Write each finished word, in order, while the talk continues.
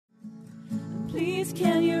Please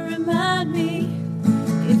can you remind me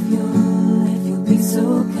if you'll be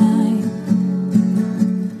so kind,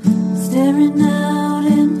 staring out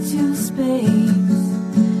into space,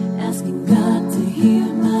 asking God to hear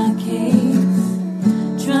my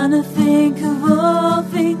case, trying to think of all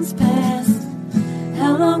things past.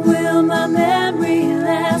 How long will my memory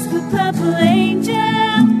last? The purple angel,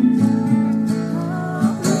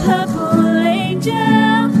 purple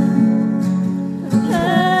angel,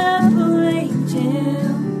 purple angel,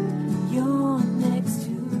 you're next to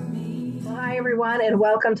me. Hi, everyone, and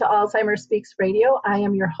welcome to Alzheimer's Speaks Radio. I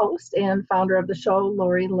am your host and founder of the show,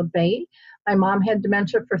 Lori LeBay. My mom had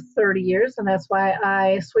dementia for 30 years, and that's why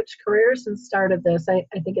I switched careers and started this. I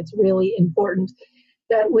think it's really important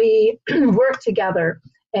that we work together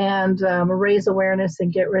and raise awareness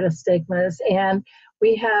and get rid of stigmas. And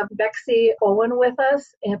we have Bexy Owen with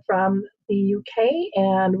us from the UK,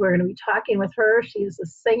 and we're going to be talking with her. She's a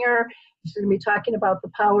singer. She's going to be talking about the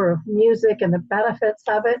power of music and the benefits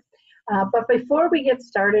of it. But before we get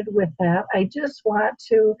started with that, I just want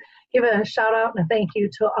to give a shout out and a thank you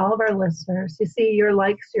to all of our listeners. You see, your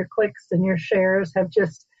likes, your clicks, and your shares have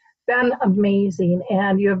just been amazing,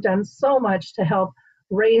 and you have done so much to help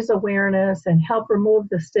raise awareness and help remove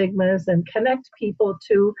the stigmas and connect people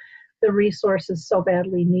to the resources so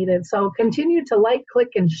badly needed. So continue to like, click,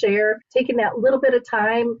 and share. Taking that little bit of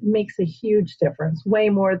time makes a huge difference, way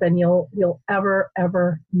more than you'll ever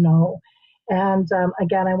know. And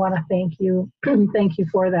again, I want to thank you. Thank you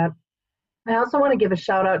for that. I also want to give a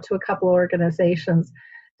shout out to a couple of organizations.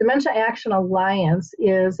 Dementia Action Alliance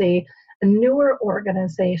is a newer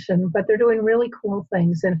organization, but they're doing really cool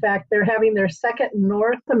things. In fact, they're having their second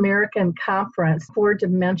North American Conference for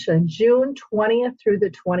Dementia, June 20th through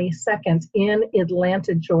the 22nd in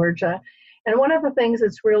Atlanta, Georgia. And one of the things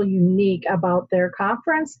that's real unique about their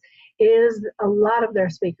conference is a lot of their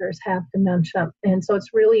speakers have dementia. And so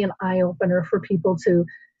it's really an eye-opener for people to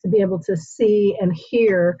be able to see and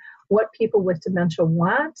hear what people with dementia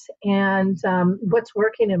want and what's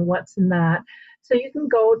working and what's not. So you can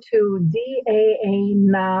go to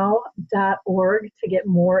daanow.org to get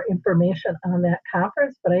more information on that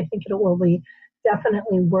conference, but I think it will be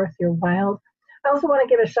definitely worth your while. I also want to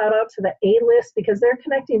give a shout out to the A-List because they're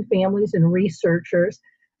connecting families and researchers.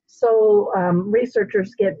 So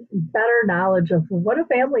researchers get better knowledge of what do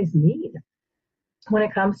families need when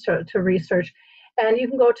it comes to research. And you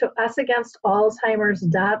can go to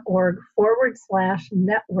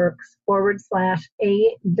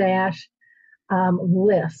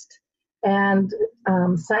usagamestalzheimers.org/networks/A-list and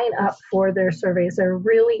sign up for their surveys. They're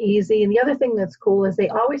really easy. And the other thing that's cool is they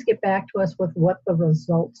always get back to us with what the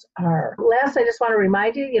results are. Last, I just want to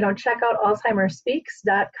remind you, check out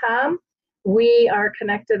alzheimersspeaks.com. We are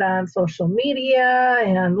connected on social media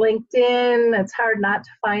and LinkedIn. It's hard not to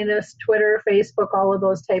find us, Twitter, Facebook, all of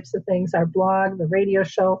those types of things, our blog, the radio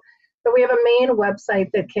show. But we have a main website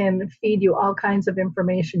that can feed you all kinds of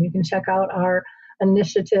information. You can check out our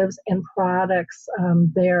initiatives and products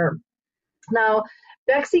there. Now,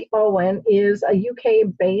 Bexy Owen is a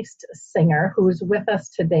UK-based singer who's with us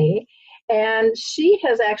today, and she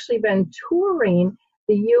has actually been touring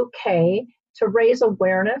the UK to raise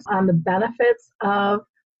awareness on the benefits of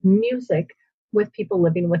music with people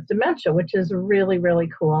living with dementia, which is really, really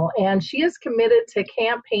cool. And she is committed to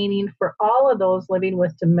campaigning for all of those living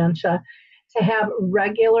with dementia to have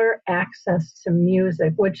regular access to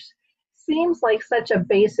music, which seems like such a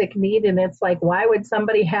basic need. And it's like, why would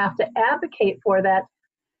somebody have to advocate for that?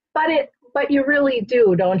 But you really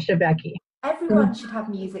do, don't you, Becky? Everyone should have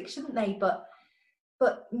music, shouldn't they? But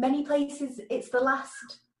many places, it's the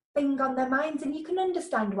last thing on their minds, and you can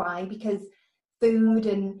understand why, because food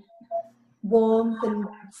and warmth and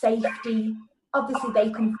safety, obviously they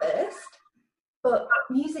come first, but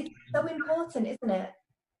music is so important, isn't it?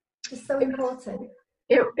 Just so important.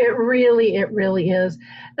 It really is.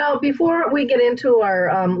 Now, before we get into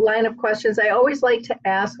our line of questions, I always like to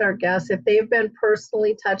ask our guests if they've been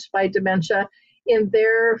personally touched by dementia in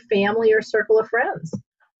their family or circle of friends.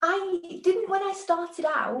 I didn't when I started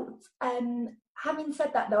out. Having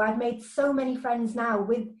said that, though, I've made so many friends now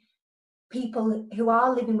with people who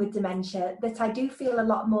are living with dementia that I do feel a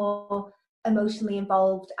lot more emotionally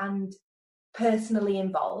involved and personally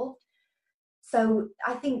involved. So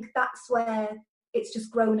I think that's where it's just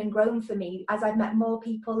grown and grown for me as I've met more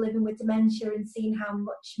people living with dementia and seen how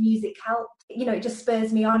much music helped. It just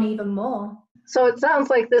spurs me on even more. So it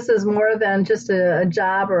sounds like this is more than just a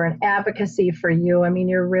job or an advocacy for you. I mean,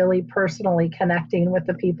 you're really personally connecting with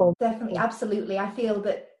the people. Definitely, absolutely. I feel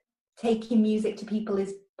that taking music to people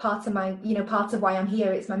is part of my, part of why I'm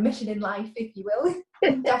here. It's my mission in life, if you will.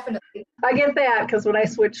 Definitely. I get that, because when I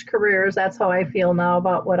switched careers, that's how I feel now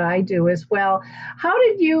about what I do as well. How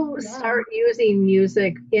did you start using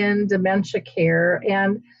music in dementia care,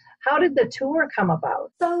 and how did the tour come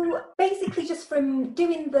about? So basically just from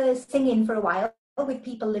doing the singing for a while with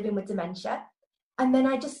people living with dementia, and then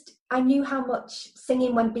I knew how much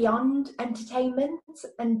singing went beyond entertainment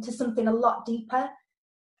and to something a lot deeper.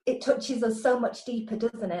 It touches us so much deeper,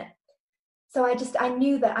 doesn't it? So I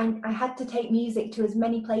knew that I had to take music to as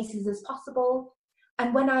many places as possible.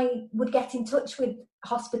 And when I would get in touch with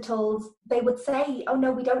hospitals, they would say, oh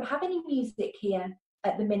no, we don't have any music here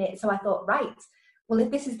at the minute. So I thought, right, well,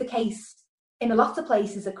 if this is the case in a lot of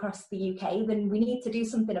places across the UK, then we need to do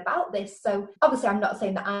something about this. So obviously I'm not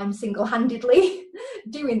saying that I'm single-handedly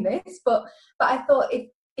doing this, but I thought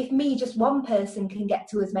if me, just one person, can get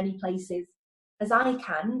to as many places as I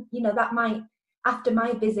can, that might, after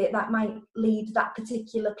my visit, that might lead that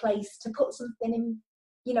particular place to put something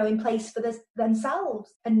in place for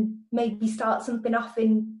themselves, and maybe start something off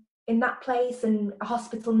in that place and a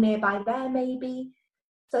hospital nearby there maybe.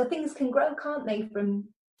 So things can grow, can't they, from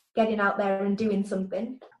getting out there and doing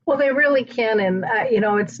something? Well, they really can. And,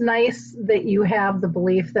 it's nice that you have the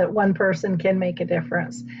belief that one person can make a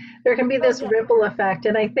difference. There can be this ripple effect.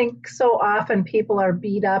 And I think so often people are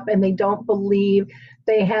beat up and they don't believe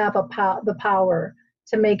they have the power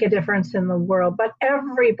to make a difference in the world. But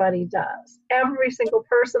everybody does. Every single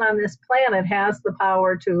person on this planet has the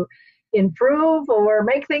power to improve or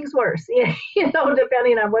make things worse,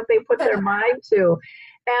 depending on what they put their mind to.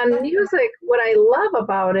 And music, what I love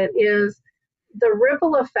about it is the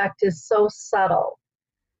ripple effect is so subtle.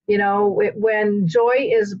 When joy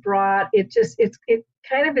is brought, it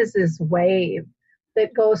kind of is this wave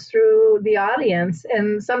that goes through the audience.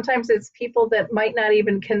 And sometimes it's people that might not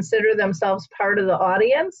even consider themselves part of the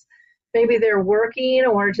audience. Maybe they're working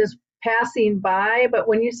or just passing by. But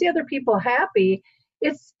when you see other people happy,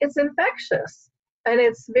 it's infectious. And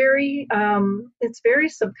it's very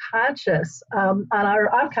subconscious on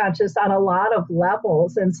our unconscious on a lot of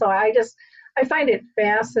levels. And so I find it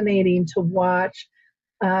fascinating to watch,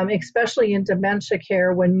 especially in dementia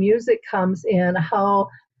care, when music comes in, how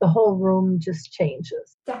the whole room just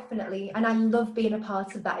changes. Definitely. And I love being a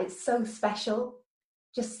part of that. It's so special,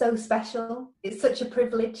 just so special. It's such a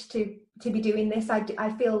privilege to be doing this.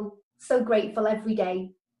 I feel so grateful every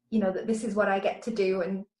day, that this is what I get to do,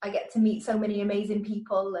 and I get to meet so many amazing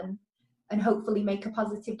people and hopefully make a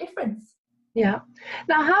positive difference. Yeah.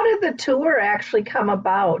 Now, how did the tour actually come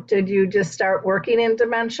about? Did you just start working in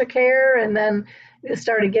dementia care and then you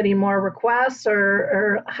started getting more requests,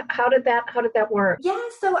 or how did that work? Yeah,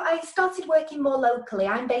 so I started working more locally.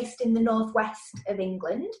 I'm based in the northwest of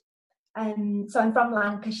England. So I'm from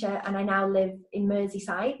Lancashire and I now live in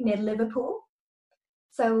Merseyside near Liverpool.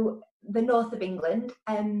 So the north of England.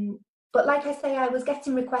 But like I say, I was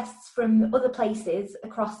getting requests from other places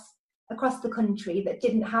across the country that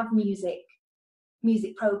didn't have music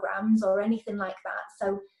programs or anything like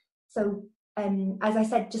that. So as I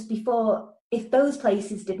said just before, if those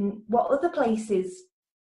places didn't, what other places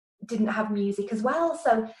didn't have music as well?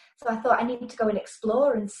 So I thought I need to go and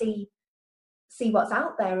explore and see what's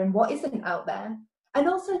out there and what isn't out there, and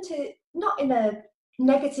also to, not in a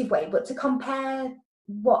negative way, but to compare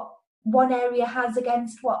what one area has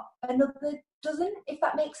against what another doesn't, if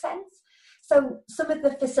that makes sense. So some of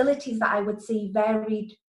the facilities that I would see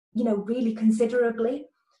varied, really considerably.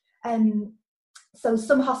 So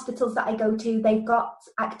some hospitals that I go to, they've got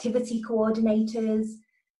activity coordinators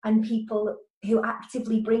and people who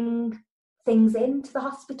actively bring things into the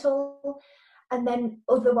hospital, and then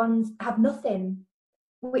other ones have nothing,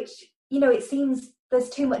 which, it seems there's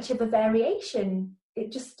too much of a variation.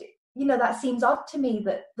 It just, that seems odd to me,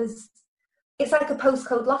 that it's like a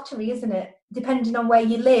postcode lottery, isn't it? Depending on where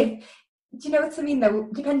you live. Do you know what I mean, though?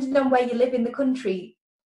 Depending on where you live in the country,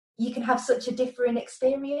 you can have such a different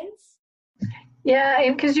experience. Yeah,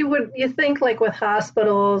 and because you think like with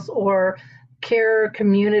hospitals or care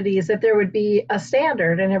communities that there would be a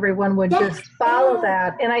standard and everyone would just follow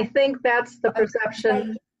that. And I think that's the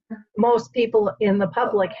perception most people in the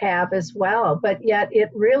public have as well. But yet it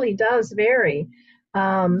really does vary.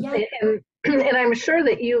 And I'm sure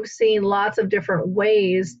that you've seen lots of different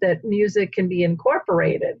ways that music can be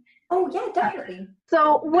incorporated. Oh, yeah, definitely.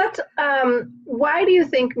 So why do you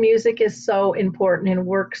think music is so important and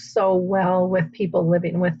works so well with people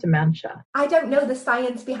living with dementia? I don't know the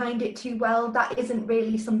science behind it too well. That isn't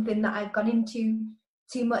really something that I've gone into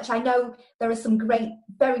too much. I know there are some great,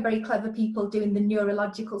 very, very clever people doing the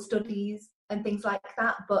neurological studies and things like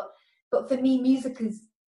that. But for me, music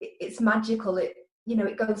it's magical.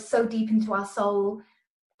 it goes so deep into our soul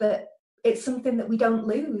that it's something that we don't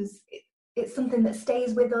lose. It's something that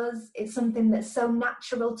stays with us. It's something that's so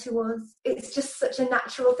natural to us. It's just such a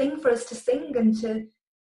natural thing for us to sing and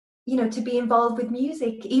to be involved with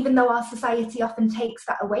music, even though our society often takes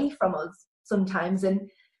that away from us sometimes, and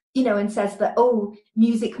says that, oh,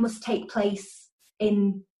 music must take place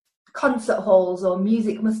in concert halls, or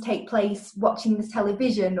music must take place watching the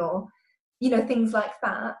television, or things like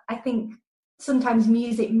that. I think sometimes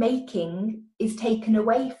music making is taken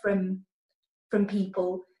away from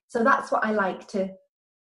people. So that's what I like to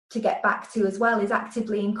get back to as well, is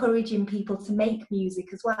actively encouraging people to make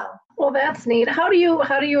music as well. Well, that's neat. How do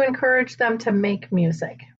you encourage them to make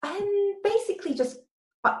music? Basically, just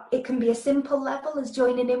it can be a simple level as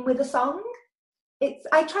joining in with a song.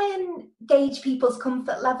 I try and gauge people's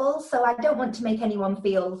comfort level, so I don't want to make anyone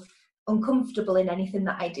feel uncomfortable in anything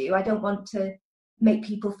that I do. I don't want to make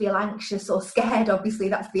people feel anxious or scared. Obviously,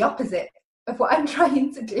 that's the opposite of what I'm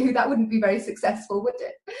trying to do. That wouldn't be very successful, would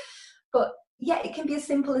it? But yeah, it can be as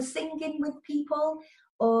simple as singing with people,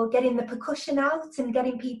 or getting the percussion out and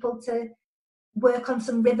getting people to work on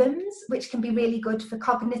some rhythms, which can be really good for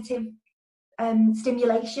cognitive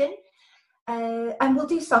stimulation. And we'll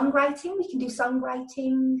do songwriting. We can do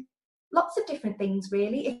songwriting, lots of different things,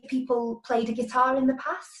 really. If people played a guitar in the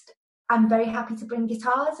past, I'm very happy to bring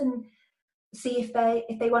guitars and see if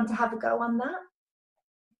they want to have a go on that.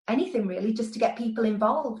 Anything really, just to get people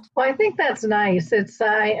involved. Well, I think that's nice.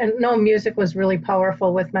 I know music was really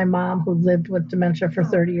powerful with my mom, who lived with dementia for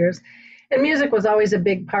 30 years. And music was always a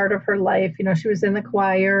big part of her life. She was in the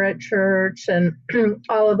choir at church and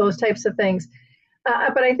all of those types of things.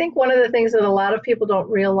 But I think one of the things that a lot of people don't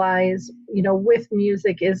realize, with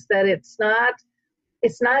music, is that it's not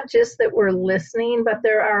just that we're listening, but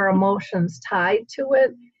there are emotions tied to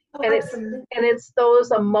it. Oh, and absolutely. it's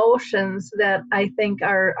those emotions that I think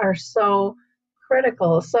are so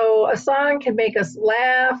critical. So a song can make us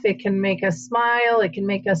laugh, it can make us smile, it can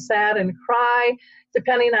make us sad and cry,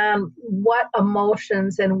 depending on what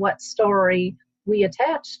emotions and what story we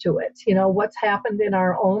attach to it, what's happened in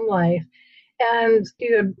our own life. And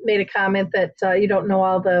you had made a comment that you don't know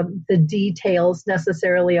all the details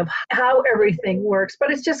necessarily of how everything works,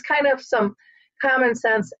 but it's just kind of some common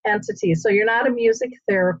sense entities. So you're not a music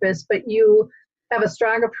therapist, but you have a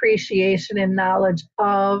strong appreciation and knowledge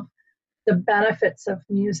of the benefits of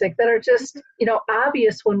music that are just,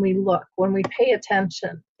 obvious when we pay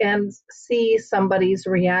attention and see somebody's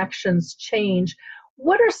reactions change.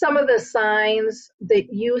 What are some of the signs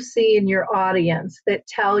that you see in your audience that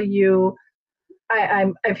tell you,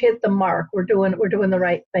 I've hit the mark, we're doing the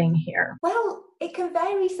right thing here? Well, it can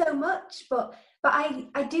vary so much, but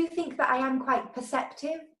I do think that I am quite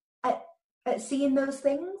perceptive at seeing those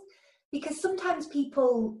things, because sometimes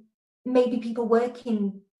people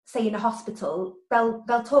working, say, in a hospital, they'll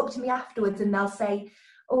talk to me afterwards and they'll say,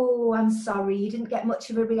 oh, I'm sorry, you didn't get much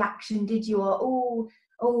of a reaction, did you? Or,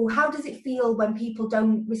 oh, how does it feel when people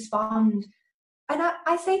don't respond? And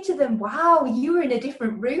I say to them, wow, you were in a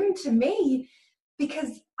different room to me,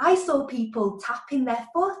 because I saw people tapping their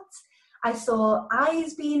foot. I saw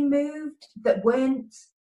eyes being moved that weren't,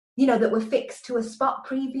 that were fixed to a spot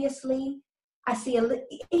previously. I see,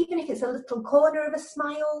 even if it's a little corner of a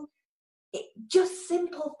smile, just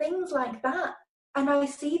simple things like that. And I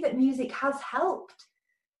see that music has helped.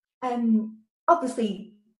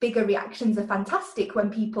 Obviously, bigger reactions are fantastic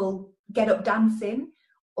when people get up dancing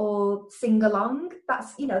or sing along.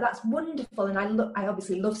 That's wonderful. And I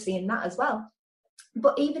obviously love seeing that as well.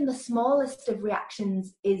 But even the smallest of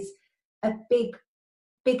reactions is a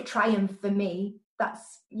big triumph for me.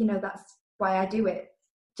 That's why I do it,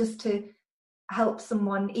 just to help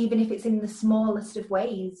someone, even if it's in the smallest of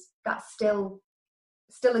ways. That's still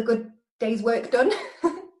a good day's work done.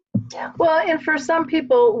 Yeah. Well, and for some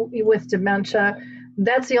people with dementia,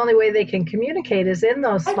 that's the only way they can communicate, is in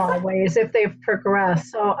those small ways if they've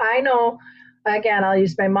progressed. So I know, again, I'll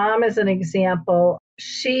use my mom as an example.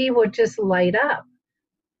 She would just light up.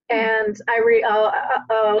 And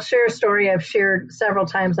I'll share a story I've shared several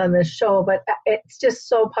times on this show, but it's just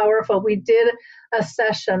so powerful. We did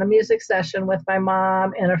a music session with my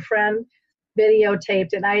mom and a friend,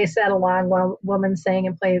 videotaped, and I sat along while a woman sang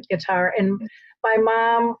and played guitar. And my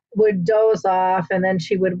mom would doze off, and then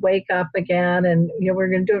she would wake up again, and we're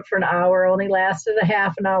going to do it for an hour. Only lasted a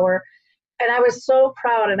half an hour. And I was so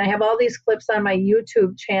proud, and I have all these clips on my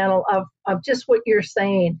YouTube channel of just what you're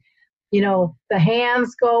saying. The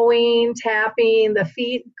hands going, tapping, the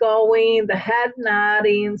feet going, the head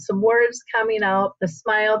nodding, some words coming out, the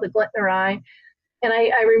smile, the glint in her eye. And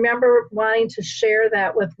I remember wanting to share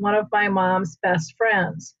that with one of my mom's best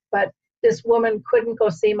friends. But this woman couldn't go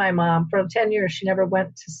see my mom. For 10 years, she never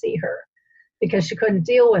went to see her because she couldn't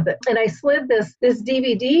deal with it. And I slid this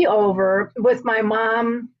DVD over with my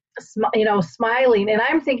mom, smiling. And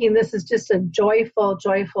I'm thinking this is just a joyful,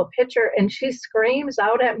 joyful picture. And she screams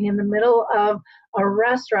out at me in the middle of a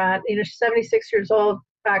restaurant. She's 76 years old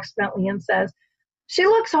approximately, and says, "She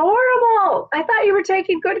looks horrible. I thought you were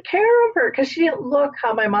taking good care of her," because she didn't look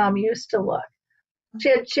how my mom used to look. She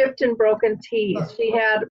had chipped and broken teeth. She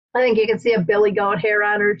had, I think you can see a billy goat hair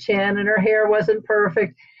on her chin, and her hair wasn't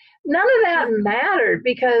perfect. None of that mattered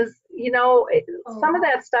because, some of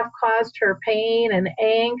that stuff caused her pain and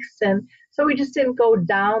angst. And so we just didn't go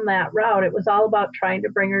down that route. It was all about trying to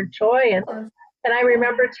bring her joy. And I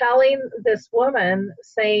remember telling this woman,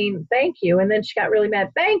 saying, "Thank you." And then she got really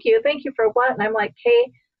mad. "Thank you. Thank you for what?" And I'm like,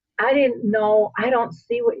 "Hey, I didn't know. I don't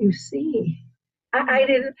see what you see." I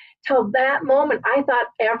didn't, till that moment, I thought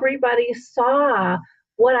everybody saw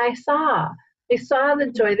what I saw. They saw the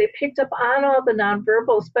joy. They picked up on all the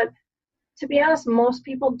nonverbals. But to be honest, most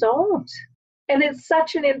people don't. And it's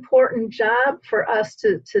such an important job for us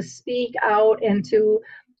to speak out and to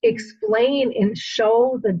explain and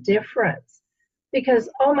show the difference. Because,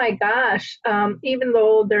 oh my gosh, even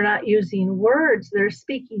though they're not using words, they're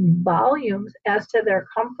speaking volumes as to their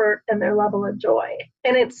comfort and their level of joy.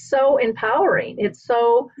 And it's so empowering. It's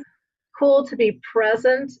so cool to be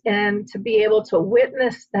present and to be able to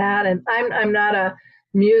witness that. And I'm not a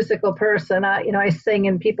musical person. I sing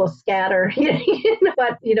and people scatter,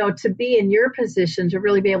 but, to be in your position, to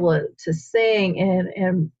really be able to sing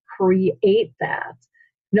and create that.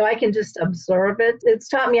 I can just observe it. It's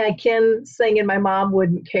taught me I can sing and my mom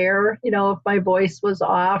wouldn't care, if my voice was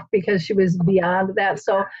off because she was beyond that.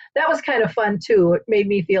 So that was kind of fun too. It made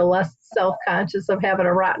me feel less self-conscious of having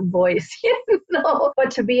a rotten voice, But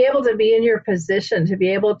to be able to be in your position, to be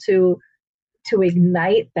able to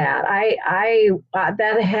ignite that,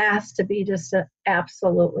 that has to be just an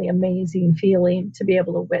absolutely amazing feeling to be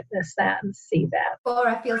able to witness that and see that.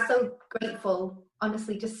 Laura, I feel so grateful,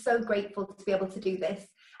 honestly, just so grateful to be able to do this.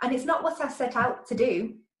 And it's not what I set out to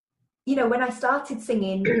do. When I started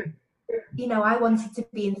singing, I wanted to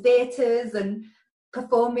be in theatres and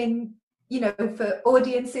performing, for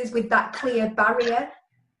audiences with that clear barrier,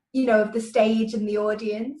 of the stage and the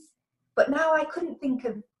audience. But now I couldn't think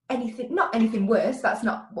of not anything worse, that's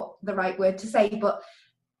not what the right word to say, but,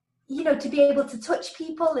 to be able to touch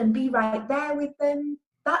people and be right there with them,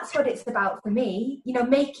 that's what it's about for me.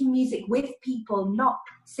 Making music with people, not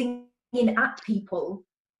singing at people.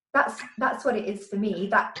 That's what it is for me,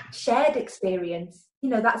 that shared experience.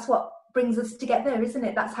 That's what brings us together, isn't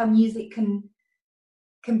it? That's how music can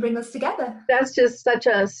bring us together. That's just such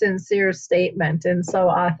a sincere statement and so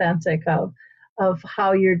authentic of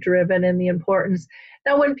how you're driven and the importance.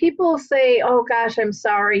 Now, when people say, "Oh gosh, I'm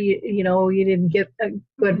sorry, you didn't get a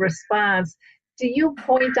good response," do you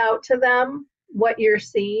point out to them what you're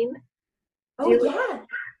seeing?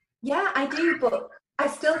 Yeah, I do, but I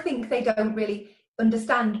still think they don't really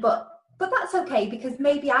understand. But that's okay, because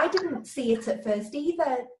maybe I didn't see it at first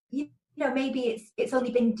either. Maybe it's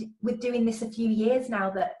only been with doing this a few years now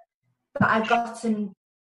that I've gotten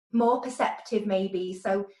more perceptive, maybe.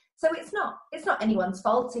 So it's not anyone's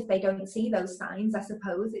fault if they don't see those signs, I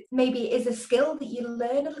suppose. Maybe it is a skill that you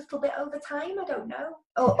learn a little bit over time, I don't know.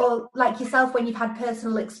 Or like yourself, when you've had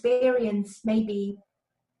personal experience, maybe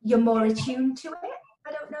you're more attuned to it.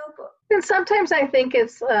 I don't know. And sometimes I think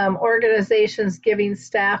it's organizations giving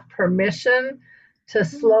staff permission to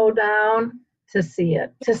slow down, to see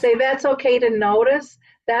it, to say that's okay to notice,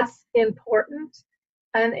 that's important.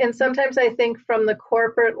 And sometimes I think from the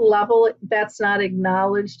corporate level, that's not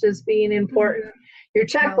acknowledged as being important. Your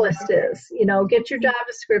checklist is, get your job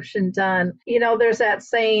description done. There's that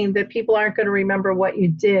saying that people aren't going to remember what you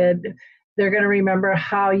did. They're going to remember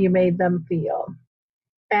how you made them feel.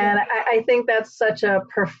 And I think that's such a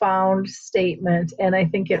profound statement. And I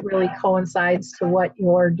think it really coincides to what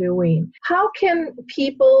you're doing. How can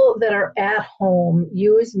people that are at home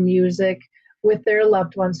use music with their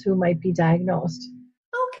loved ones who might be diagnosed?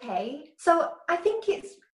 Okay, so I think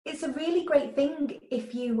it's a really great thing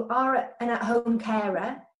if you are an at-home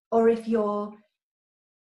carer, or if you're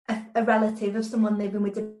a relative of someone living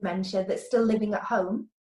with dementia that's still living at home.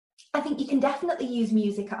 I think you can definitely use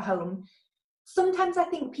music at home. Sometimes I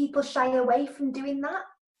think people shy away from doing that,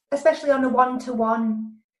 especially on a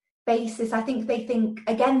one-to-one basis. I think they think,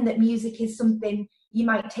 again, that music is something you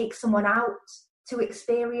might take someone out to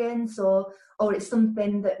experience, or it's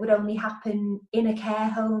something that would only happen in a care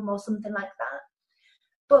home or something like that.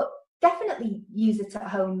 But definitely use it at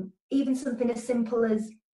home. Even something as simple as,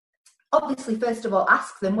 obviously, first of all,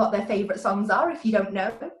 ask them what their favourite songs are if you don't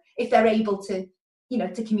know. if they're able to,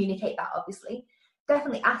 to communicate that, obviously.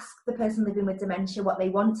 Definitely ask the person living with dementia what they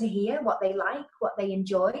want to hear, what they like, what they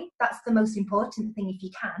enjoy. That's the most important thing if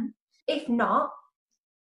you can. If not,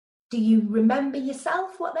 do you remember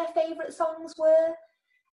yourself what their favourite songs were?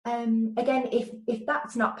 Again, if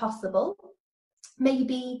that's not possible,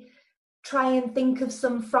 maybe try and think of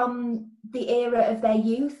some from the era of their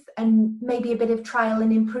youth, and maybe a bit of trial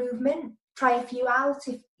and improvement. Try a few out.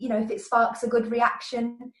 If it sparks a good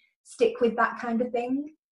reaction, stick with that kind of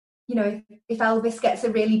thing. If Elvis gets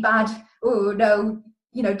a really bad, oh no,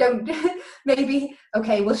 don't, maybe,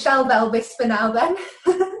 okay, we'll shelve Elvis for now then.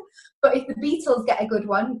 But if the Beatles get a good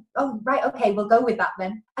one, oh, right, okay, we'll go with that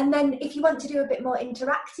then. And then if you want to do a bit more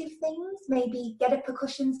interactive things, maybe get a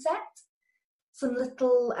percussion set, some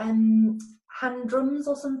little hand drums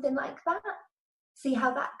or something like that. See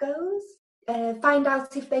how that goes. Find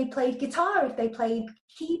out if they played guitar, if they played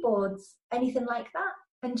keyboards, anything like that.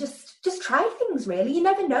 And just try things, really. You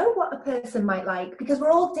never know what a person might like, because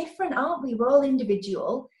we're all different, aren't we? We're all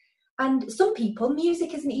individual. And some people,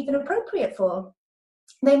 music isn't even appropriate for.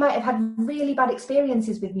 They might have had really bad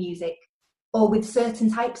experiences with music, or with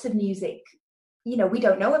certain types of music. We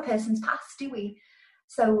don't know a person's past, do we?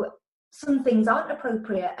 So some things aren't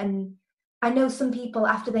appropriate. And I know some people,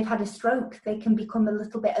 after they've had a stroke, they can become a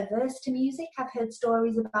little bit averse to music. I've heard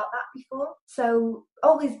stories about that before. So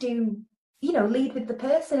always do, lead with the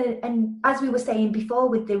person. And as we were saying before,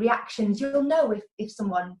 with the reactions, you'll know if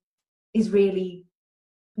someone is really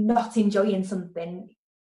not enjoying something.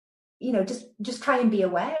 Just try and be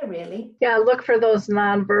aware, really. Yeah, look for those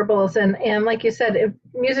nonverbals. And like you said, if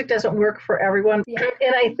music doesn't work for everyone. Yeah.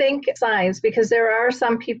 And I think signs, because there are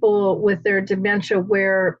some people with their dementia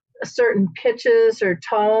where certain pitches or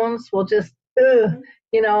tones will just,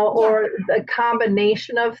 or the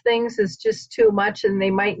combination of things is just too much, and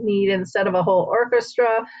they might need, instead of a whole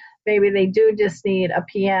orchestra, maybe they do just need a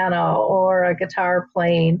piano or a guitar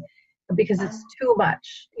playing, because it's too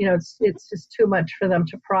much. It's just too much for them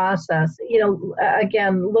to process.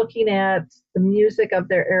 Again, looking at the music of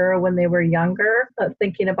their era when they were younger,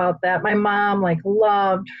 thinking about that. My mom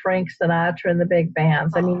loved Frank Sinatra and the big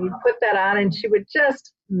bands. I mean, you put that on and she would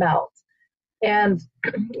just melt. And,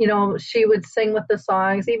 she would sing with the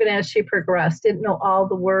songs, even as she progressed, didn't know all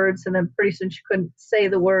the words. And then pretty soon she couldn't say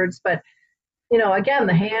the words, but again,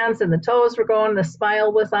 the hands and the toes were going, the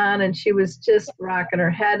smile was on, and she was just rocking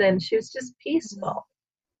her head, and she was just peaceful.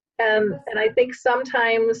 And I think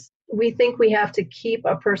sometimes we think we have to keep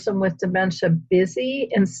a person with dementia busy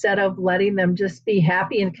instead of letting them just be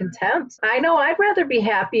happy and content. I know I'd rather be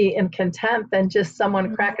happy and content than just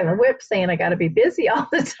someone cracking the whip saying I got to be busy all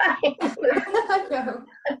the time. I know.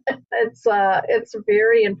 It's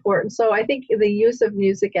very important. So I think the use of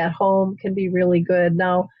music at home can be really good.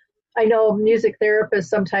 Now, I know music therapists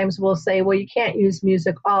sometimes will say, well, you can't use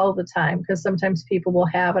music all the time, because sometimes people will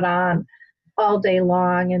have it on all day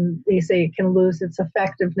long, and they say it can lose its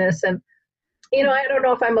effectiveness. And, I don't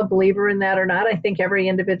know if I'm a believer in that or not. I think every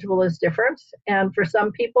individual is different. And for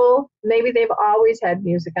some people, maybe they've always had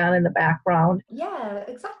music on in the background. Yeah,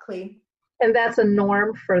 exactly. And that's a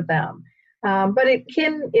norm for them. But it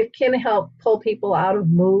can help pull people out of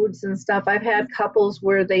moods and stuff. I've had couples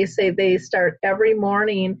where they say they start every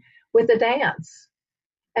morning with a dance,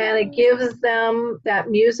 and it gives them that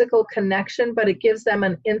musical connection, but it gives them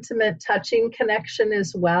an intimate, touching connection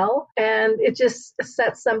as well, and it just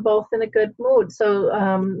sets them both in a good mood. So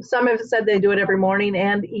some have said they do it every morning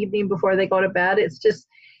and evening before they go to bed. It's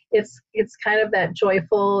kind of that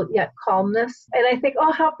joyful yet calmness, and I think,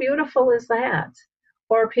 oh, how beautiful is that?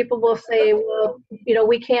 Or people will say, well,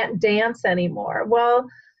 we can't dance anymore. Well,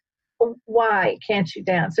 why can't you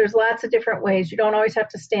dance? There's lots of different ways. You don't always have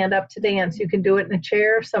to stand up to dance. You can do it in a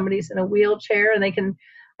chair. If somebody's in a wheelchair, and they can,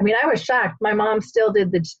 I was shocked. My mom still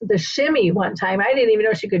did the shimmy one time. I didn't even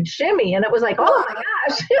know she could shimmy. And it was like, oh my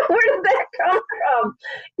gosh, where did that come from?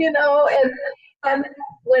 And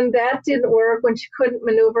when that didn't work, when she couldn't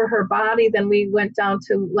maneuver her body, then we went down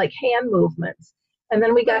to hand movements. And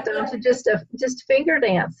then we got down to just finger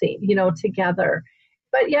dancing, together.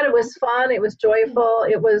 But yet it was fun. It was joyful.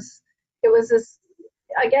 It was this,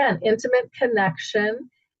 again, intimate connection.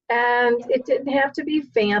 And it didn't have to be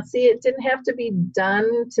fancy. It didn't have to be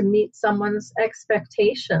done to meet someone's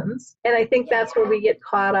expectations. And I think that's where we get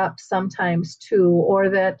caught up sometimes too, or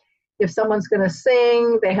that if someone's going to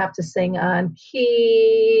sing, they have to sing on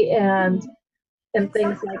key and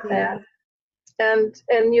things like that.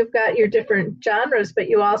 And you've got your different genres, but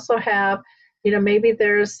you also have, maybe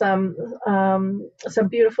there's some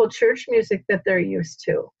beautiful church music that they're used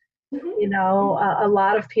to. You know, a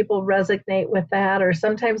lot of people resonate with that, or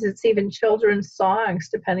sometimes it's even children's songs,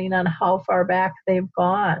 depending on how far back they've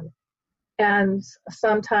gone. And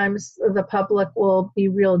sometimes the public will be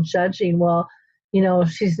real judging. Well, you know,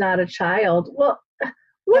 she's not a child. Well,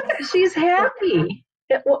 look, she's happy.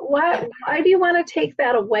 Why do you want to take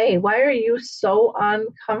that away? Why are you so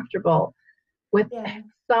uncomfortable with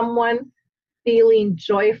someone feeling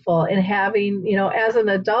joyful and having, you know, as an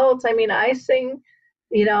adult? I mean, I sing,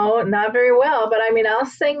 you know, not very well, but I mean, I'll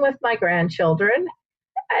sing with my grandchildren.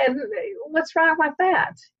 And what's wrong with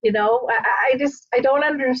that? You know, I don't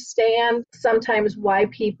understand sometimes why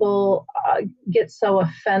people get so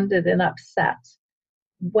offended and upset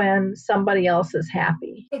when somebody else is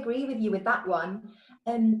happy. I agree with you with that one.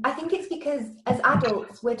 I think it's because as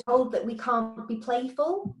adults we're told that we can't be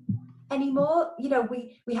playful anymore. You know,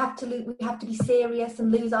 we have to be serious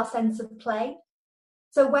and lose our sense of play.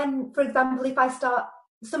 So when, for example, if I start,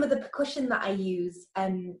 some of the percussion that I use,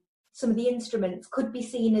 some of the instruments could be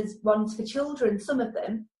seen as ones for children, some of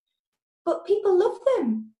them, but people love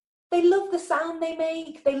them. They love the sound they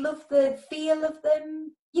make. They love the feel of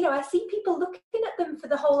them. You know, I see people looking at them for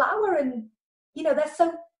the whole hour, and, you know,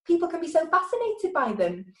 people can be so fascinated by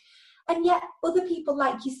them. And yet other people,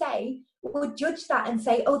 like you say, would judge that and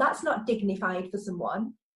say, oh, that's not dignified for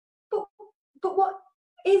someone. But what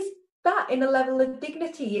is that in a level of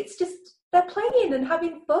dignity? It's just, they're playing and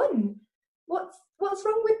having fun. What's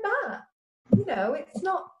wrong with that? You know, it's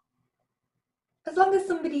not, as long as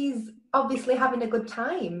somebody's obviously having a good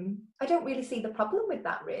time, I don't really see the problem with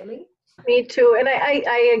that, really. Me too. And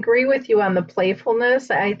I agree with you on the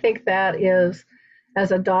playfulness. I think that is,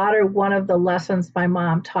 as a daughter, one of the lessons my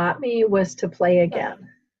mom taught me was to play again.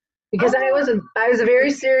 Because I was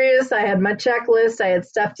very serious. I had my checklist. I had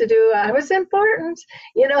stuff to do. I was important,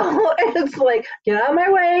 you know. It's like, get out of my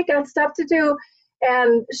way, got stuff to do.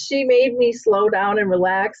 And she made me slow down and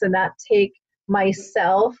relax and not take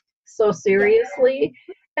myself so seriously.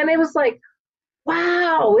 And it was like,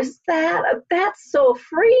 wow, that's so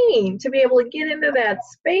freeing to be able to get into that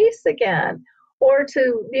space again, or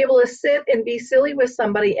to be able to sit and be silly with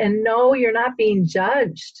somebody and know you're not being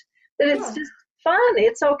judged, that it's just fun,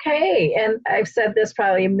 it's okay. And I've said this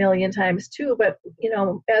probably a million times too, but, you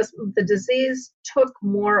know, as the disease took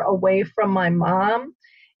more away from my mom,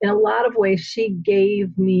 in a lot of ways, she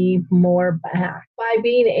gave me more back by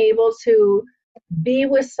being able to be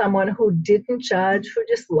with someone who didn't judge, who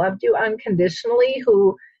just loved you unconditionally,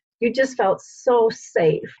 who you just felt so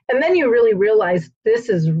safe. And then you really realize this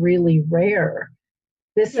is really rare.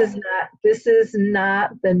 This is not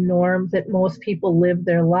the norm that most people live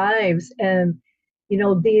their lives. And, you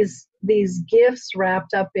know, these gifts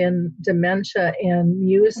wrapped up in dementia and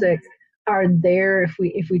music are there if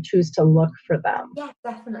we choose to look for them. Yeah,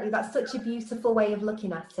 definitely. That's such a beautiful way of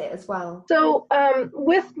looking at it as well. So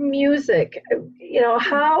with music, you know,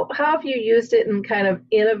 how have you used it in kind of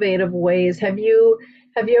innovative ways? Have you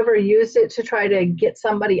ever used it to try to get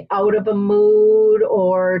somebody out of a mood,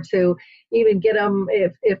 or to even get them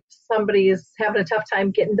if somebody is having a tough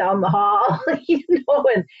time getting down the hall, you know,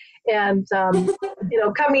 and you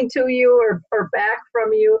know, coming to you or back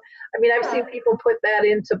from you? I mean, I've seen people put that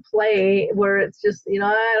into play where it's just, you know,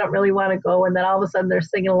 I don't really want to go, and then all of a sudden they're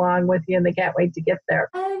singing along with you and they can't wait to get there.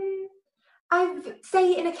 I've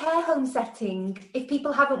say in a care home setting, if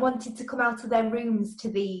people haven't wanted to come out of their rooms to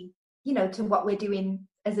the, you know, to what we're doing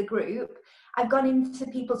as a group, I've gone into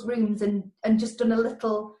people's rooms and just done a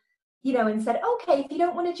little, you know, and said, okay, if you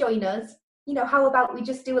don't want to join us, you know, how about we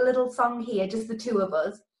just do a little song here, just the two of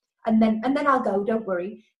us, and then I'll go, don't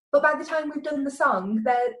worry. But by the time we've done the song,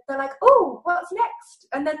 they're like, oh, what's next?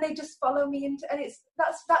 And then they just follow me into, and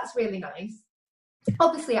that's really nice.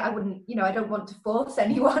 Obviously, I wouldn't, you know, I don't want to force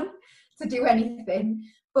anyone to do anything,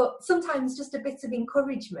 but sometimes just a bit of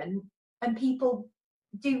encouragement, and people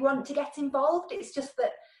do want to get involved. It's just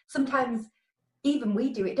that sometimes even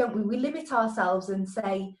we do it, don't we? We limit ourselves and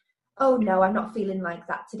say, oh no, I'm not feeling like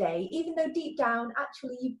that today, even though deep down,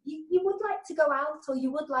 actually, you would like to go out, or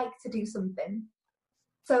you would like to do something.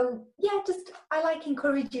 So yeah, just I like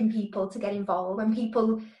encouraging people to get involved, and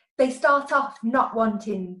people, they start off not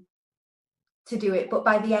wanting to do it, but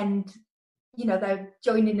by the end, you know, they're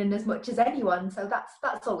joining in as much as anyone. So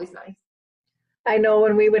that's always nice. I know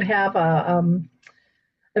when we would have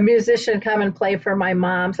a musician come and play for my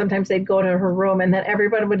mom, sometimes they'd go to her room, and then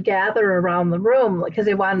everybody would gather around the room because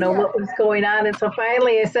they want to know what was going on. And so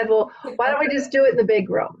finally I said, well, why don't we just do it in the big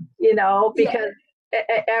room, you know, because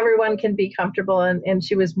everyone can be comfortable, and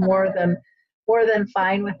she was more than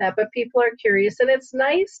fine with that. But people are curious, and it's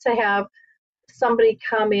nice to have somebody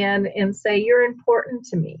come in and say, you're important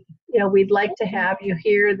to me, we'd like to have you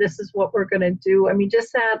here. This is what we're going to do. I mean,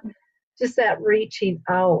 just that reaching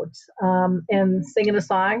out and singing a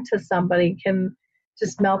song to somebody can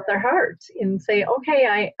just melt their heart and say,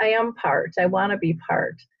 okay, I am part. I want to be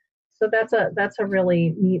part. So that's a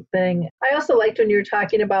really neat thing. I also liked when you were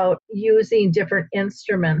talking about using different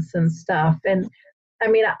instruments and stuff. And I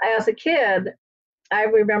mean, as a kid, I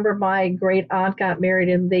remember my great aunt got married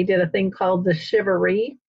and they did a thing called the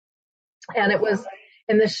Chivaree. And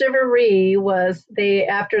the Chivaree was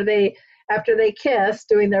after they kissed,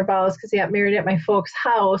 doing their vows, because they got married at my folks'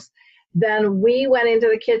 house, then we went into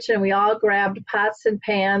the kitchen, we all grabbed pots and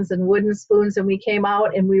pans and wooden spoons, and we came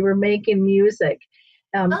out and we were making music,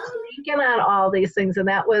 speaking on all these things. And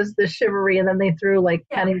that was the Chivaree. And then they threw like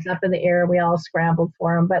pennies up in the air and we all scrambled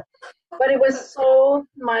for them. But it was so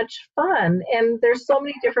much fun. And there's so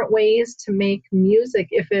many different ways to make music.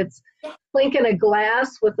 If it's clinking a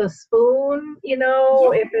glass with a spoon,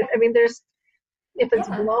 if it's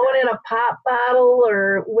blowing in a pop bottle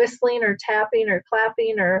or whistling or tapping or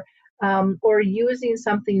clapping or using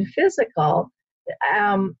something physical.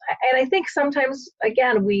 And I think sometimes,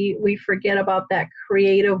 again, we forget about that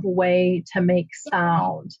creative way to make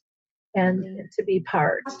sound and to be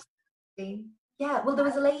part. Absolutely. Yeah, well, there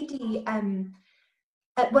was a lady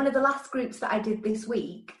at one of the last groups that I did this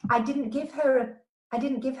week. I didn't give her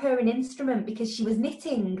an instrument because she was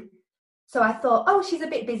knitting. So I thought, oh, she's a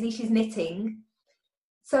bit busy, she's knitting.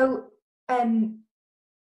 So, I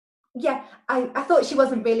thought she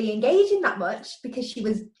wasn't really engaging that much because she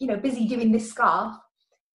was, busy doing this scarf.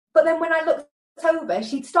 But then when I looked over,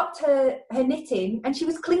 she'd stopped her knitting and she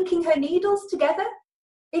was clinking her needles together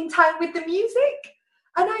in time with the music.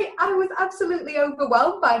 And I was absolutely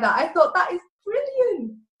overwhelmed by that. I thought, that is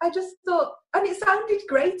brilliant. I just thought, and it sounded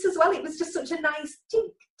great as well. It was just such a nice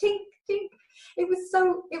tink, tink, tink. It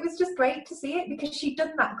was just great to see it because she'd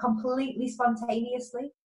done that completely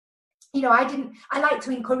spontaneously. I like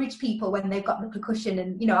to encourage people when they've got the percussion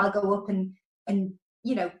and, I'll go up and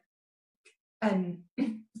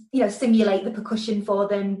simulate the percussion for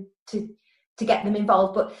them to get them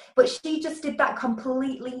involved. But she just did that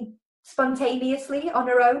completely spontaneously on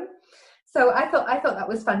her own. So I thought that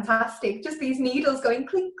was fantastic. Just these needles going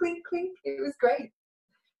clink, clink, clink. It was great.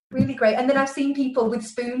 Really great. And then I've seen people with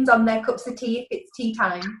spoons on their cups of tea. If it's tea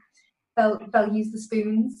time, they'll use the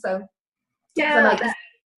spoons. So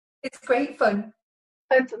it's great fun.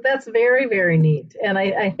 That's very, very neat. And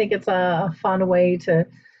I think it's a fun way to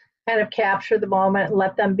kind of capture the moment and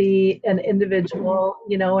let them be an individual,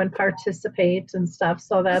 and participate and stuff.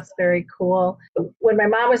 So that's very cool. When my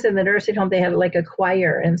mom was in the nursing home, they had like a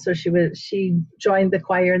choir. And so she joined the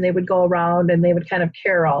choir and they would go around and they would kind of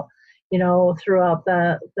carol, throughout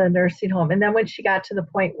the nursing home. And then when she got to the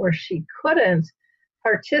point where she couldn't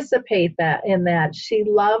participate in that, she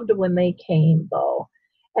loved when they came though.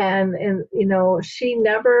 And she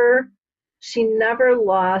never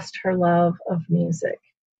lost her love of music.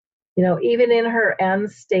 Even in her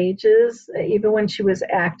end stages, even when she was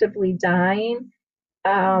actively dying,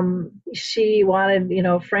 she wanted,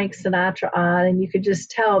 Frank Sinatra on, and you could just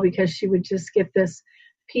tell because she would just get this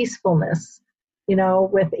peacefulness,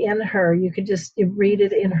 within her. You could just read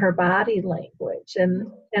it in her body language.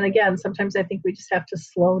 And again, sometimes I think we just have to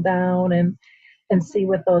slow down and see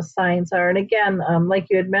what those signs are. And again, like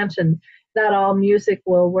you had mentioned, not all music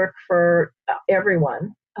will work for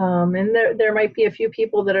everyone. And there might be a few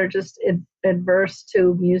people that are just adverse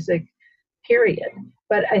to music, period.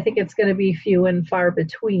 But I think it's going to be few and far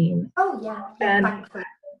between. Oh, yeah. Thankfully.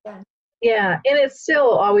 Yeah, and it's still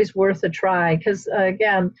always worth a try because,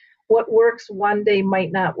 again, what works one day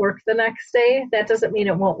might not work the next day. That doesn't mean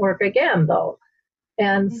it won't work again, though.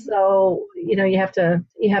 And so, you have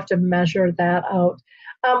to measure that out.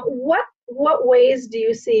 What ways do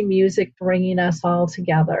you see music bringing us all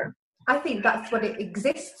together? I think that's what it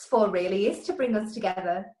exists for, really, is to bring us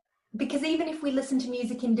together. Because even if we listen to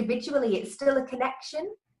music individually, it's still a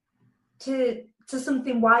connection to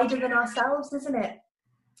something wider than ourselves, isn't it?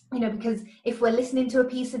 Because if we're listening to a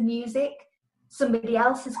piece of music, somebody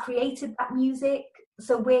else has created that music,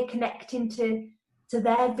 so we're connecting to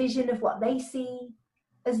their vision of what they see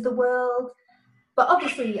as the world. But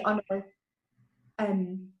obviously,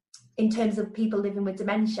 in terms of people living with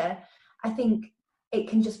dementia, I think it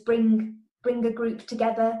can just bring a group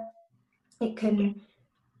together. It can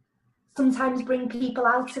sometimes bring people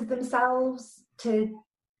out of themselves to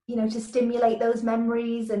stimulate those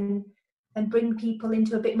memories and bring people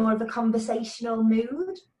into a bit more of a conversational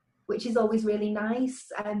mood, which is always really nice.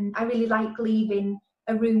 And I really like leaving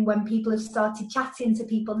a room when people have started chatting to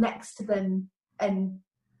people next to them and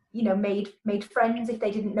made friends if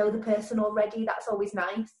they didn't know the person already. That's always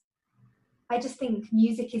nice. I just think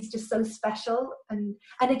music is just so special. And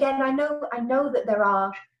again, I know that there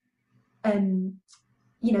are,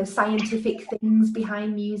 scientific things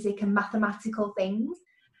behind music and mathematical things.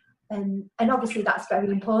 And obviously that's very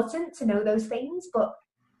important to know those things. But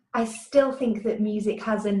I still think that music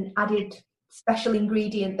has an added special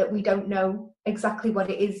ingredient that we don't know exactly what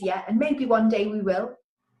it is yet. And maybe one day we will,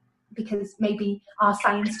 because maybe our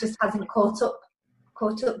science just hasn't caught up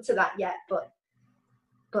to that yet.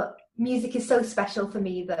 But music is so special for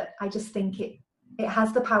me that I just think it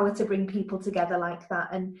has the power to bring people together like that.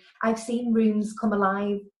 And I've seen rooms come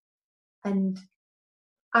alive, and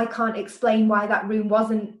I can't explain why that room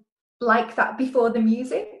wasn't like that before the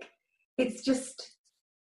music. It's just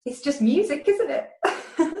music, isn't it?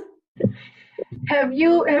 Have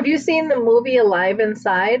you seen the movie Alive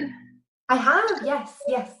Inside? I have, yes.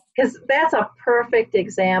 Because that's a perfect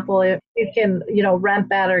example. If you can, rent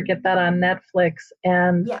that or get that on Netflix,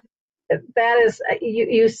 and yeah. That is,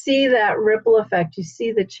 you see that ripple effect. You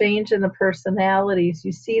see the change in the personalities.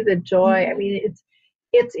 You see the joy. I mean,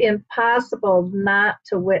 it's impossible not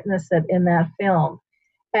to witness it in that film.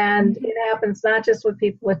 And it happens not just with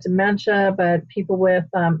people with dementia, but people with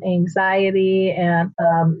anxiety and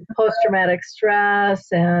post-traumatic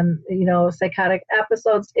stress and, psychotic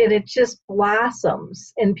episodes. And it just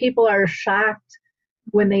blossoms. And people are shocked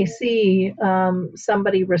when they see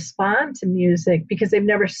somebody respond to music, because they've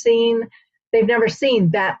never seen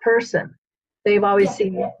that person. They've always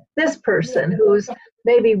seen this person who's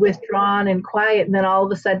maybe withdrawn and quiet, and then all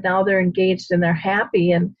of a sudden now they're engaged and they're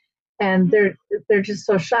happy, and they're just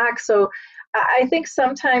so shocked. So I think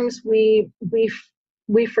sometimes we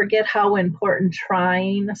forget how important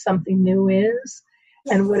trying something new is,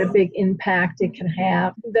 and what a big impact it can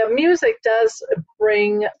have. The music does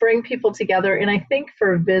bring people together, and I think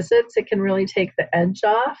for visits it can really take the edge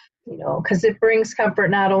off, because it brings comfort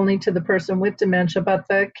not only to the person with dementia but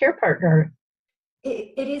the care partner.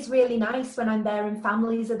 It is really nice when I'm there and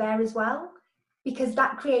families are there as well, because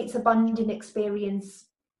that creates a bonding experience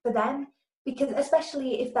for them, because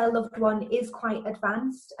especially if their loved one is quite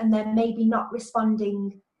advanced and they're maybe not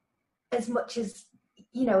responding as much as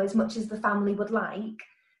the family would like,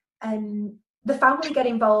 and the family get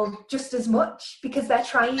involved just as much, because they're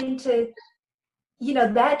trying to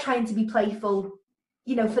be playful,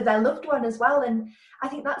 for their loved one as well. And I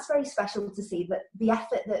think that's very special to see, that the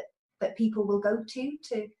effort that people will go to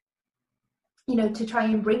try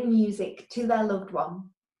and bring music to their loved one.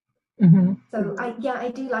 Mm-hmm. So I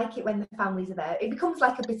do like it when the families are there. It becomes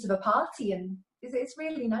like a bit of a party, and it's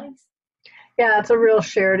really nice. Yeah, it's a real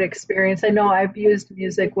shared experience. I know I've used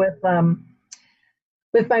music with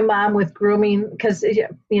my mom with grooming, because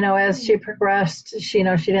as she progressed, she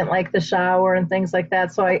didn't like the shower and things like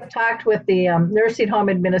that. So I talked with the nursing home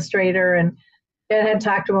administrator and had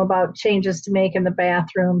talked to him about changes to make in the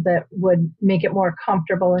bathroom that would make it more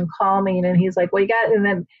comfortable and calming. And he's like, well, and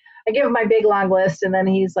then I give him my big long list, and then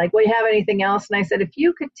he's like, well, you have anything else? And I said, if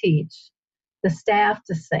you could teach the staff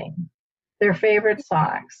to sing their favorite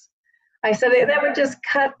songs, I said, that would just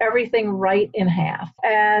cut everything right in half.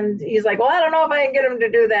 And he's like, well, I don't know if I can get him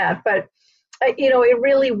to do that. But, it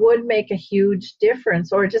really would make a huge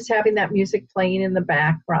difference. Or just having that music playing in the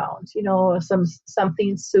background,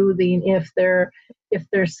 something soothing if they're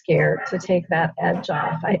scared, to take that edge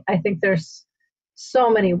off. I think there's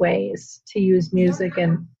so many ways to use music,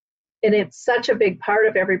 and it's such a big part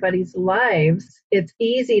of everybody's lives. It's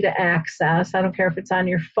easy to access. I don't care if it's on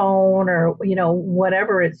your phone or,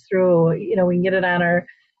 whatever it's through. We can get it on our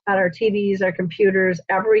TVs, our computers,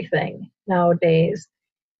 everything nowadays.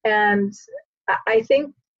 And I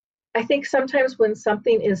think sometimes when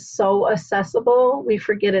something is so accessible, we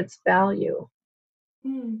forget its value.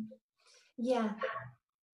 Yeah,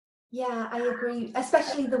 I agree.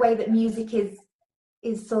 Especially the way that music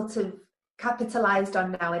is sort of capitalized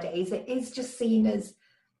on nowadays. It is just seen as,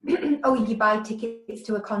 oh, you buy tickets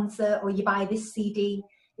to a concert or you buy this CD.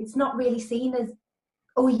 It's not really seen as,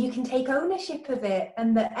 oh, you can take ownership of it,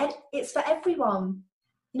 and that it's for everyone.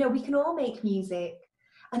 We can all make music.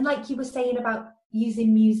 And like you were saying about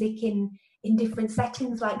using music in different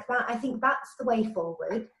settings like that, I think that's the way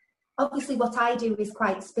forward. Obviously what I do is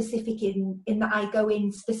quite specific in that I go in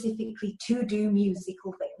specifically to do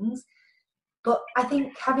musical things. But I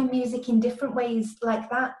think having music in different ways like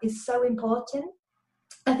that is so important.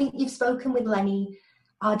 I think you've spoken with Lenny,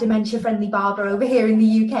 our dementia-friendly barber over here in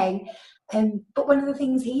the UK. But one of the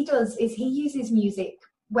things he does is he uses music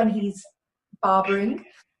when he's barbering.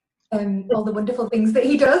 All the wonderful things that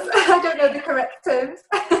he does. I don't know the correct terms.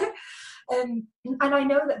 And I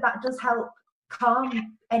know that does help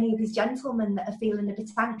calm any of his gentlemen that are feeling a bit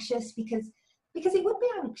anxious, because because it would be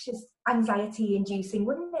anxiety inducing,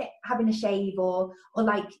 wouldn't it? Having a shave or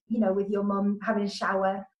like, with your mum having a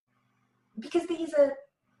shower, because these are,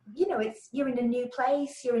 you're in a new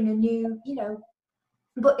place, you're in a new,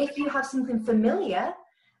 but if you have something familiar,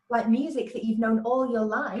 like music that you've known all your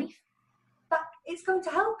life, that it's going to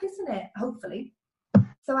help, isn't it? Hopefully.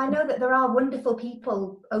 So I know that there are wonderful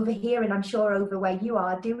people over here, and I'm sure over where you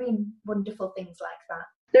are, doing wonderful things like that.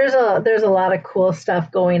 There's a lot of cool stuff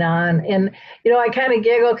going on, and I kind of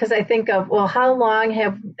giggle because I think of, well, how long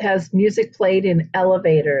has music played in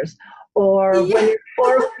elevators, or when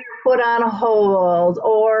you're put on hold,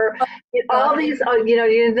 or all these,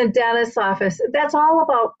 you're in the dentist's office. That's all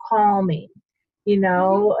about calming.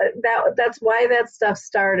 That's why that stuff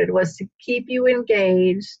started, was to keep you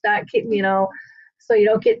engaged, not keep, so you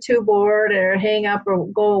don't get too bored or hang up or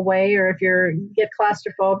go away, or if you get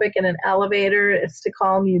claustrophobic in an elevator, it's to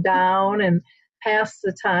calm you down and pass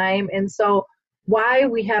the time. And so why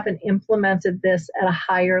we haven't implemented this at a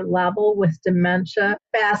higher level with dementia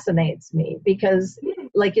fascinates me, because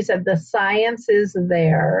like you said, the science is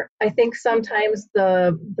there. I think sometimes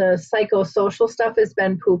the psychosocial stuff has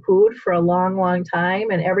been poo-pooed for a long, long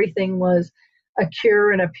time, and everything was a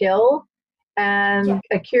cure and a pill. And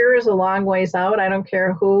a cure is a long ways out. I don't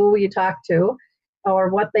care who you talk to or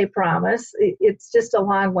what they promise. It's just a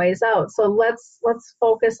long ways out. So let's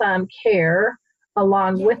focus on care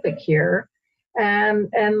along with the cure,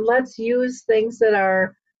 and let's use things that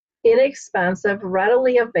are inexpensive,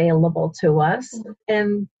 readily available to us,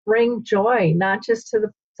 and bring joy, not just to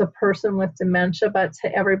the person with dementia, but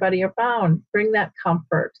to everybody around. Bring that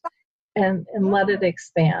comfort and let it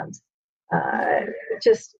expand.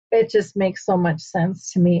 It just makes so much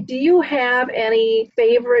sense to me. Do you have any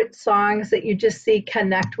favorite songs that you just see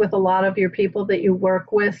connect with a lot of your people that you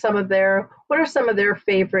work with? What are some of their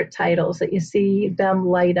favorite titles that you see them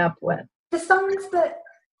light up with? The songs that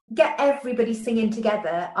get everybody singing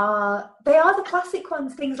together are the classic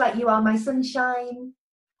ones, things like You Are My Sunshine,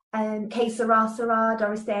 Que Sera Sera,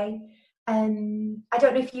 Doris Day. I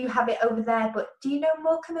don't know if you have it over there, but do you know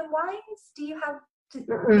Morecambe and Wise? Do you have?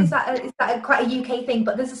 Is that quite a UK thing?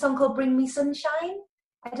 But there's a song called Bring Me Sunshine.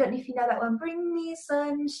 I don't know if you know that one. Bring me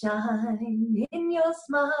sunshine in your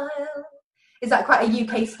smile. Is that quite a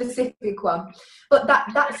UK specific one? But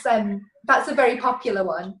that's a very popular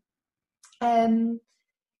one.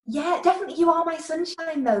 Yeah, definitely You Are My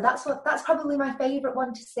Sunshine though. That's probably my favorite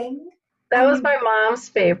one to sing. That was my mom's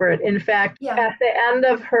favorite. In fact, at the end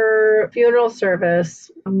of her funeral service,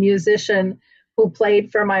 a musician who played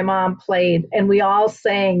for my mom played, and we all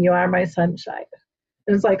sang You Are My Sunshine.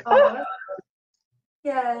 It was like, oh.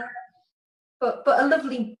 Yeah. But a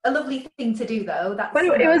lovely thing to do though. But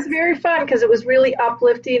it was very fun because it was really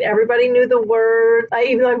uplifting. Everybody knew the words.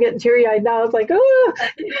 Even though I'm getting teary-eyed now, it's like, oh,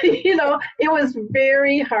 it was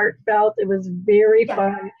very heartfelt. It was very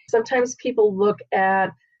fun. Sometimes people look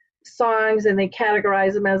at songs and they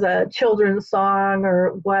categorize them as a children's song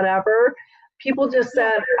or whatever. People just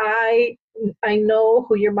said, I know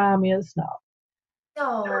who your mom is now.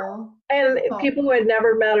 Oh. And people who had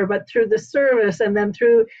never met her, but through the service and then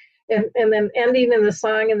and then ending in the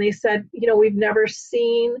song, and they said, we've never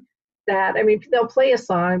seen that. I mean, they'll play a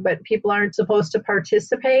song, but people aren't supposed to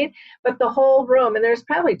participate. But the whole room, and there's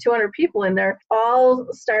probably 200 people in there, all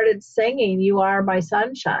started singing You Are My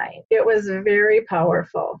Sunshine. It was very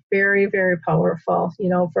powerful, very, very powerful.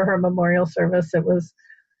 For her memorial service, it was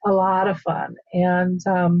a lot of fun. And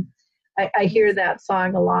I hear that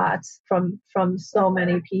song a lot from so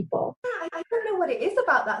many people. I don't know what it is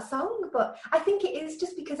about that song, but I think it is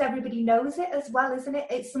just because everybody knows it as well, isn't it?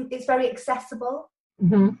 It's very accessible.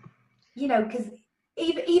 Mm-hmm. Because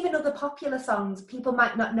even other popular songs, people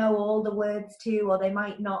might not know all the words to, or they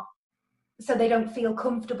might not, so they don't feel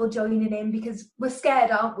comfortable joining in because we're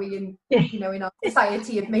scared, aren't we? In our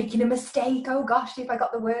society of making a mistake. Oh gosh, if I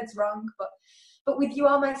got the words wrong, But with You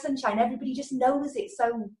Are My Sunshine, everybody just knows it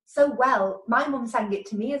so well. My mum sang it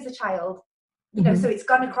to me as a child, so it's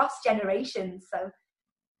gone across generations.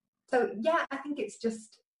 So yeah, I think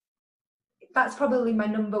that's probably my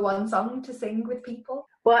number one song to sing with people.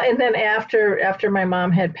 Well, and then after my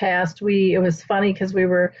mom had passed, it was funny because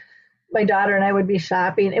my daughter and I would be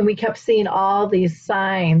shopping, and we kept seeing all these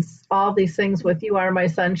signs, all these things with You Are My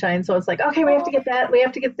Sunshine. So it's like, okay, we have to get that, we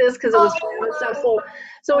have to get this, because it was and stuff.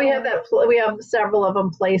 So we have we have several of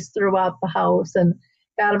them placed throughout the house, and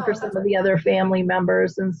got them for some of the other family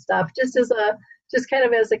members and stuff, just kind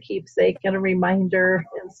of as a keepsake and a reminder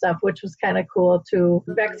and stuff, which was kind of cool too.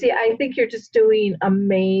 Bexy, I think you're just doing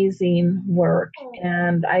amazing work,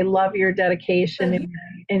 and I love your dedication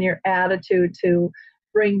and your attitude to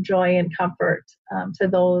bring joy and comfort to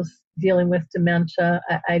those dealing with dementia.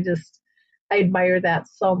 I admire that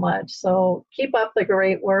so much. So keep up the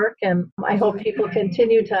great work, and I hope people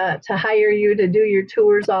continue to hire you to do your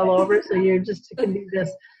tours all over, so you can be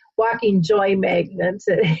this walking joy magnet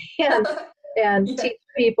and teach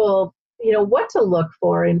people, what to look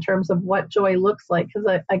for in terms of what joy looks like.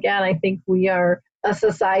 Because again, I think we are a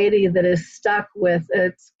society that is stuck with,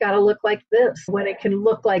 it's got to look like this when it can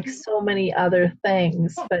look like so many other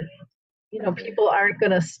things. But people aren't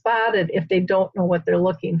going to spot it if they don't know what they're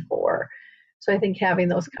looking for. So I think having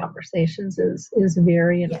those conversations is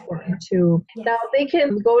very important too. Yeah. Now they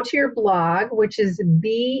can go to your blog, which is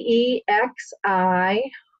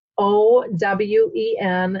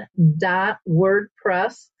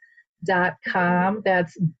BEXIOWEN.wordpress.com.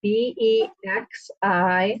 That's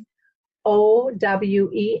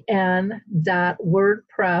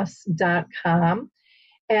BEXIOWEN.wordpress.com.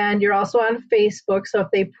 And you're also on Facebook. So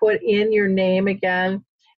if they put in your name again,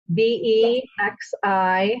 BEXIOWEN,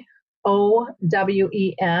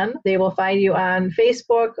 they will find you on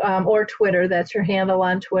Facebook or Twitter. That's your handle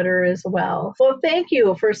on Twitter as well. Well, thank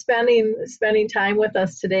you for spending time with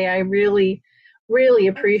us today. I really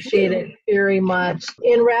appreciate it very much.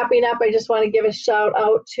 In wrapping up, I just want to give a shout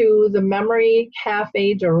out to the Memory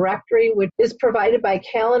Cafe directory, which is provided by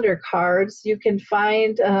Calendar Cards. You can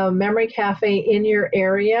find Memory Cafe in your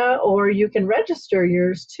area, or you can register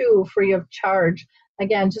yours too, free of charge.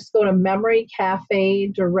 Again, just go to Memory Cafe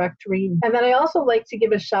directory. And then I also like to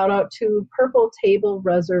give a shout out to Purple Table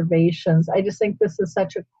Reservations. I just think this is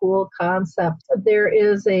such a cool concept. There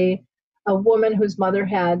is a woman whose mother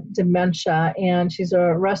had dementia, and she's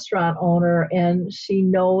a restaurant owner, and she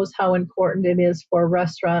knows how important it is for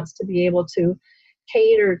restaurants to be able to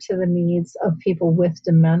cater to the needs of people with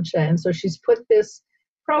dementia. And so she's put this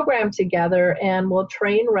program together and will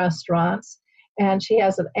train restaurants. And she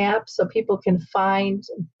has an app so people can find,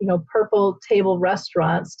 purple table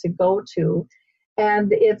restaurants to go to.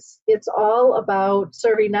 And it's all about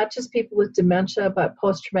serving not just people with dementia, but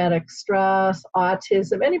post-traumatic stress,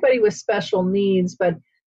 autism, anybody with special needs. But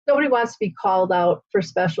nobody wants to be called out for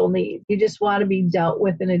special needs. You just want to be dealt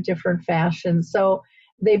with in a different fashion. So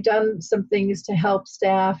they've done some things to help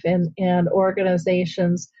staff and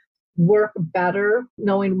organizations work better,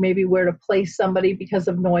 knowing maybe where to place somebody because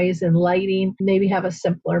of noise and lighting, maybe have a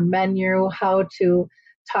simpler menu, how to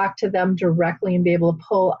talk to them directly and be able to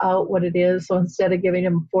pull out what it is. So instead of giving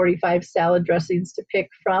them 45 salad dressings to pick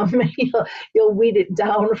from, you'll weed it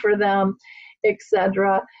down for them,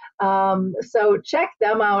 etc. So check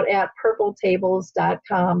them out at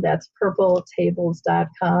purpletables.com. That's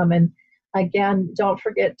purpletables.com. And again, don't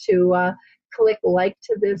forget to click like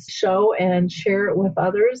to this show and share it with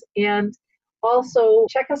others. And also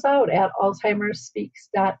check us out at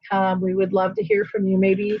alzheimersspeaks.com. We would love to hear from you.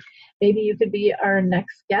 Maybe you could be our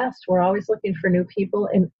next guest. We're always looking for new people,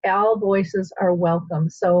 and all voices are welcome.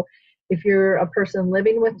 So if you're a person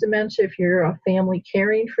living with dementia, if you're a family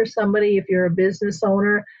caring for somebody, if you're a business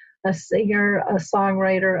owner, a singer, a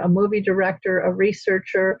songwriter, a movie director, a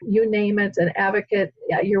researcher, you name it, an advocate,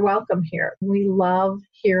 you're welcome here. We love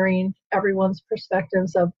hearing everyone's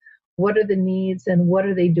perspectives of what are the needs and what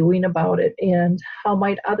are they doing about it, and how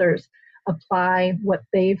might others apply what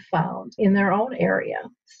they've found in their own area.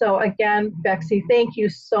 So again, Bexy, thank you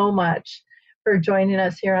so much for joining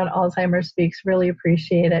us here on Alzheimer's Speaks. Really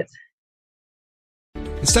appreciate it.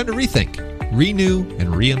 It's time to rethink, renew,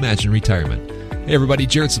 and reimagine retirement. Hey everybody,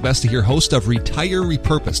 Jared Sylvester here, host of Retire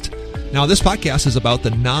Repurposed. Now this podcast is about the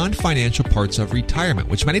non-financial parts of retirement,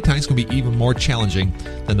 which many times can be even more challenging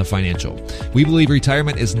than the financial. We believe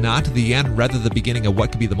retirement is not the end, rather the beginning of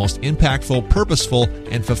what could be the most impactful, purposeful,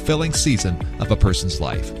 and fulfilling season of a person's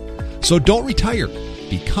life. So don't retire,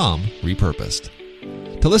 become repurposed.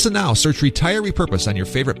 To listen now, search Retire Repurposed on your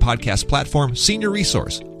favorite podcast platform, Senior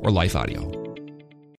Resource, or Life Audio.